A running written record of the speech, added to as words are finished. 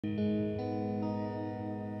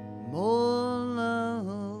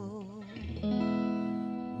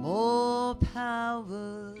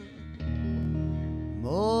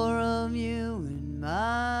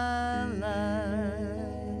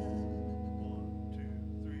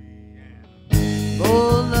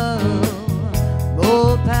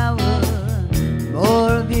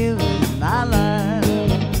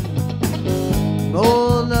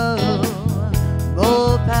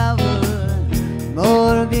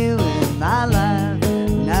my life.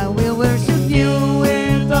 And I will worship you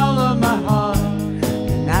with all of my heart.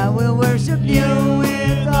 And I will worship you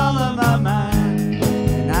with all of my mind.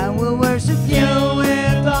 And I will worship you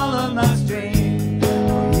with all of my strength.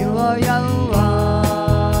 For you are Yahweh.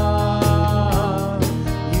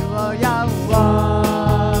 You are Yahweh.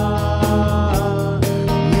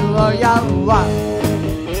 You are Yahweh.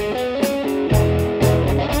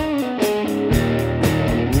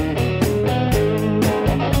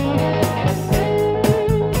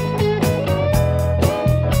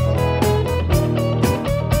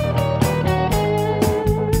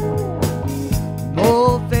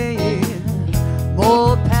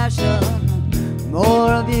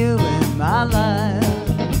 More of you in my life.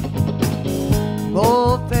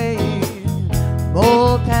 More faith,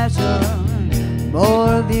 more passion, more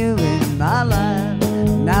of you in my life.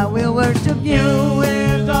 And I will worship you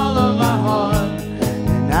with all of my heart.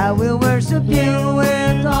 And I will worship you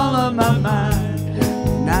with all of my mind.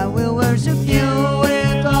 And I will worship you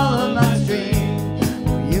with all of my strength.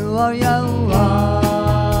 For you are Yahweh.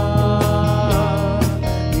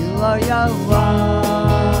 You are Yahweh.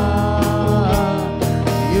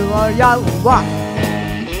 You are Yahweh.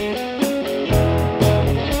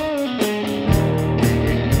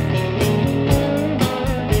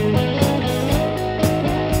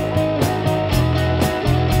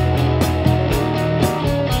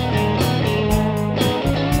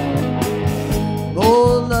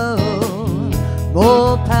 More love,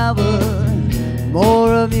 more power,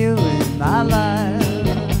 more of you in my life.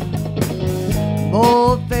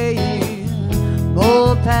 More faith,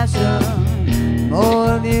 more passion,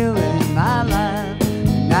 more of you in my life.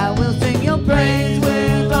 And I will sing your praise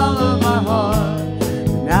with all of my heart.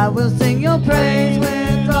 And I will sing your praise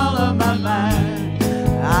with all of my mind.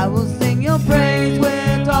 I will sing your praise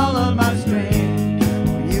with all of my strength.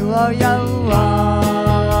 For you are Yahweh.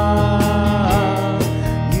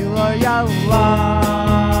 You are Yahweh.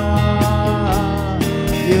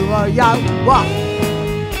 You are Yahweh.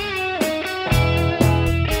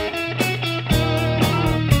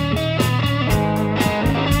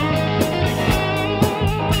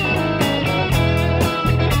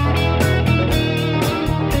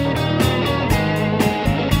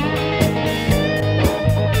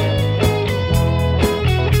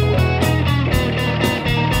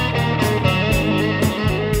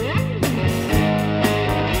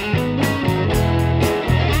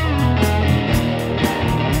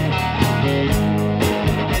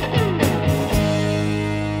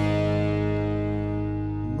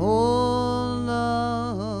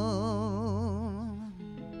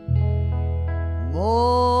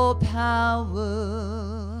 More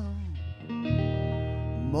power,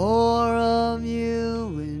 more of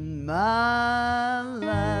you in my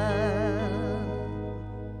life.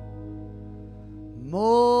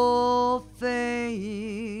 More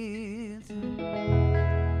faith,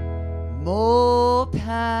 more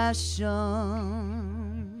passion,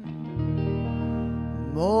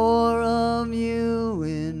 more of you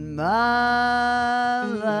in my